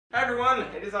Hi everyone,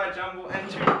 it is I, Jumble,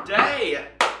 and today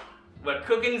we're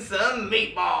cooking some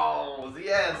meatballs.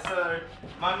 Yeah, so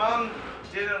my mum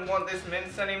didn't want this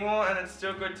mince anymore and it's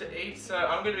still good to eat, so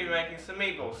I'm going to be making some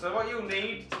meatballs. So what you'll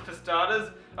need for starters,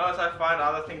 unless I find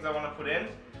other things I want to put in,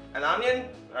 an onion,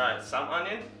 alright, some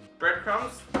onion,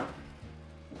 breadcrumbs,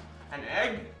 an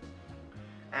egg,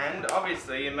 and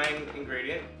obviously your main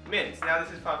ingredient, mince. Now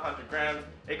this is 500 grams,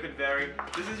 it could vary.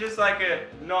 This is just like a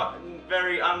not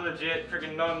very unlegit,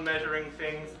 freaking non-measuring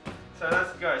things. So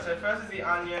let's go. So first is the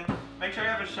onion. Make sure you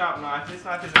have a sharp knife. This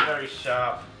knife isn't very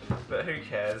sharp, but who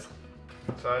cares?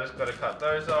 So I just got to cut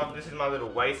those off. This is my little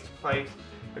waste plate.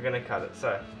 We're going to cut it.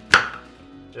 So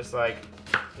just like,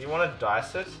 you want to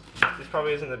dice it. This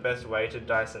probably isn't the best way to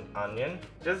dice an onion.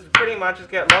 Just pretty much just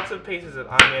get lots of pieces of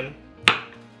onion,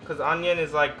 because onion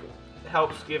is like,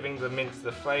 helps giving the mince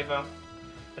the flavor.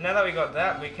 And now that we got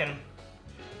that, we can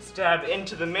stab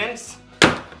into the mince,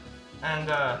 and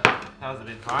that was a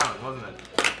bit violent, wasn't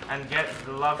it? And get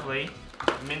the lovely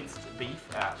minced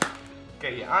beef out.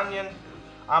 Get your onion.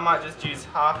 I might just use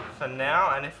half for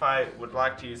now, and if I would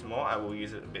like to use more, I will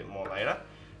use it a bit more later.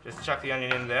 Just chuck the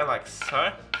onion in there like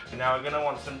so. And now we're gonna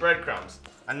want some breadcrumbs.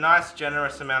 A nice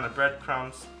generous amount of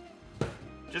breadcrumbs.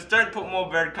 Just don't put more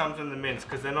breadcrumbs in the mince,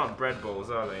 because they're not bread balls,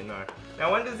 are they? No.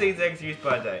 Now when does these eggs use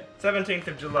by date? 17th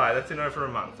of July, that's in over a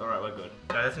month. Alright, we're good.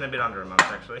 No, that's in a bit under a month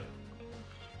actually.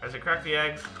 Alright, so crack the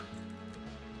eggs.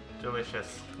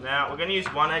 Delicious. Now, we're going to use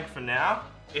one egg for now.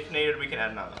 If needed, we can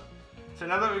add another. So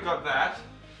now that we've got that,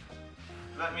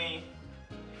 let me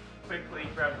quickly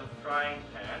grab the frying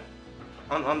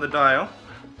pan. On the dial,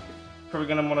 probably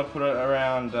going to want to put it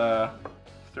around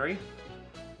 3.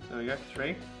 There we go,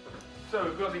 3. So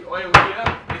we've got the oil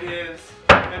here. It is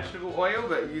vegetable oil,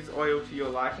 but use oil to your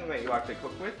liking that you like to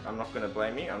cook with. I'm not going to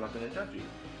blame you, I'm not going to judge you.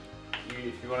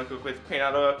 If you want to cook with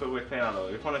peanut oil, cook with peanut oil.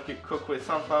 If you want to cook with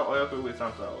sunflower oil, cook with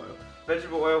sunflower oil.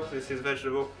 Vegetable oil, this is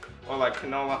vegetable, or like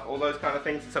canola, all those kind of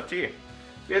things, it's up to you.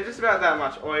 Yeah, just about that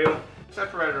much oil,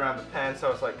 separated around the pan so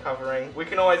it's like covering. We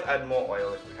can always add more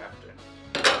oil if we have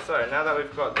to. So now that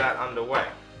we've got that underway,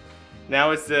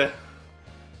 now it's the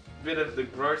bit of the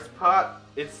gross part,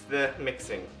 it's the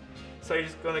mixing. So you're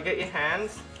just going to get your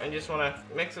hands and you just want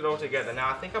to mix it all together. Now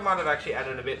I think I might have actually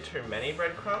added a bit too many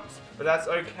breadcrumbs, but that's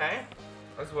okay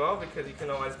as well, because you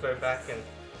can always go back and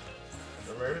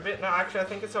remove a bit. No, actually I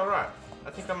think it's alright.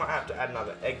 I think I might have to add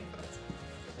another egg.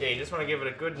 Yeah, you just want to give it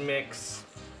a good mix.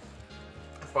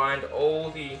 Bind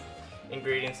all the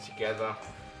ingredients together.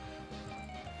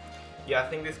 Yeah, I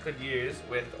think this could use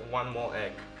with one more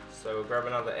egg. So we'll grab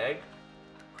another egg,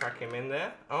 crack him in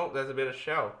there. Oh, there's a bit of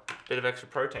shell. Bit of extra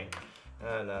protein.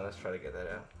 No, let's try to get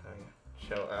that out.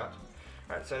 Shell out.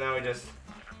 Alright, so now we just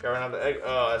grab another egg.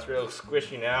 Oh, that's real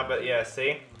squishy now, but yeah,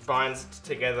 see? Binds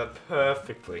together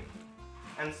perfectly.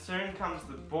 And soon comes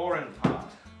the boring part,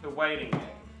 the waiting game.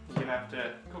 You're gonna have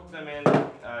to cook them in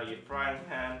your frying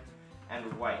pan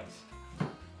and wait.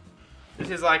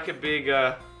 This is like a big,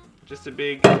 just a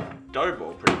big dough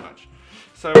ball pretty much.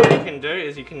 So what you can do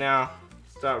is you can now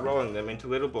start rolling them into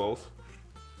little balls,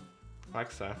 like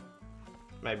so.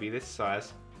 Maybe this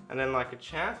size. And then like a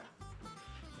champ,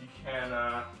 you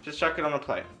can just chuck it on a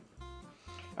plate.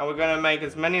 And we're going to make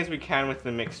as many as we can with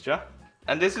the mixture.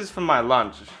 And this is for my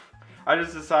lunch. I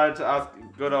just decided to ask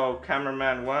good old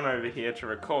cameraman 1 over here to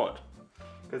record,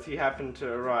 because he happened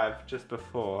to arrive just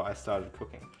before I started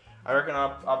cooking. I reckon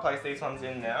I'll place these ones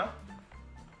in now.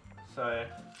 So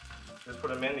just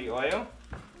put them in the oil.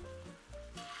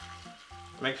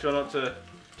 Make sure not to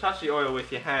touch the oil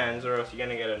with your hands, or else you're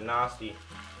going to get a nasty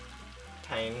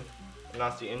pain, a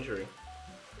nasty injury.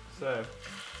 So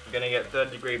you're going to get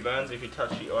 3rd-degree burns if you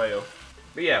touch the oil.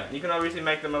 But yeah, you can obviously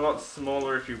make them a lot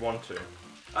smaller if you want to.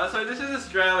 So this is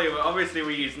Australia, where obviously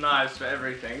we use knives for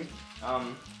everything.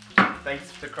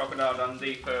 Thanks to Crocodile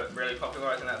Dundee for really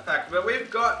popularising that fact. But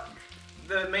we've got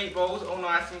the meatballs all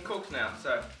nice and cooked now,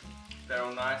 so they're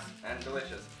all nice and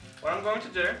delicious. What I'm going to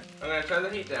do, I'm going to turn the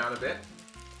heat down a bit.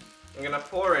 I'm going to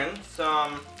pour in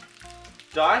some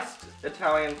diced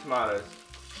Italian tomatoes.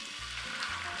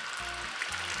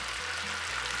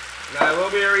 Now there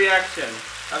will be a reaction,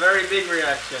 a very big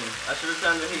reaction. I should have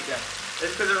turned the heat down.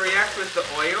 It's because it reacts with the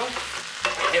oil.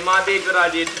 It might be a good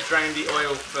idea to drain the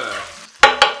oil first.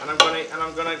 And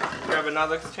I'm gonna grab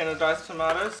another tin of diced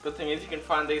tomatoes. Good thing is you can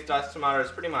find these diced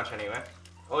tomatoes pretty much anywhere.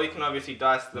 Or you can obviously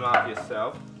dice them up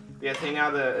yourself. Yeah, see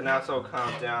now it's all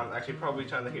calmed down. Actually, probably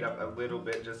turn the heat up a little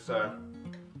bit just so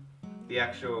the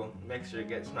actual mixture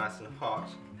gets nice and hot.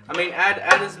 I mean, add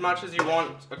as much as you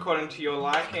want according to your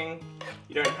liking.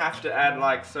 You don't have to add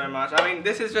like so much. I mean,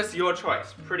 this is just your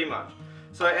choice, pretty much.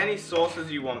 So any sauces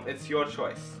you want, it's your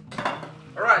choice.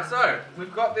 Alright, so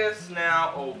we've got this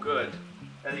now all good.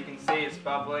 As you can see, it's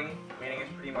bubbling, meaning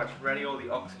it's pretty much ready. All the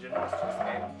oxygen has to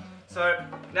escape. So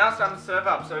now it's time to serve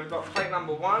up. So we've got plate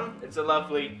number 1. It's a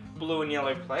lovely blue and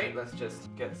yellow plate. Let's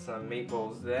just get some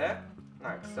meatballs there,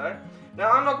 like so.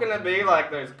 Now I'm not going to be like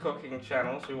those cooking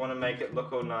channels who want to make it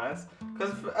look all nice,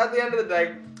 because at the end of the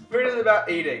day, food is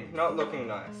about eating, not looking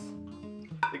nice.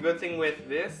 The good thing with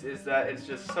this is that it's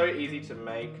just so easy to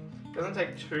make. It doesn't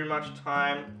take too much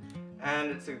time,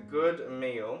 and it's a good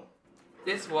meal.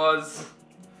 This was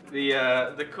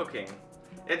the cooking.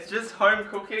 It's just home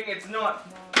cooking. It's not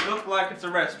look like it's a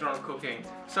restaurant cooking.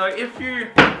 So if you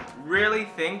really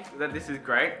think that this is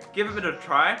great, give it a bit of a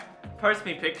try. Post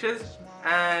me pictures,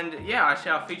 and yeah, I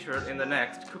shall feature it in the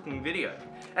next cooking video.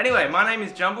 Anyway, my name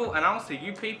is Jumble, and I'll see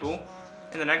you people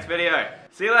in the next video.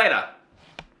 See you later.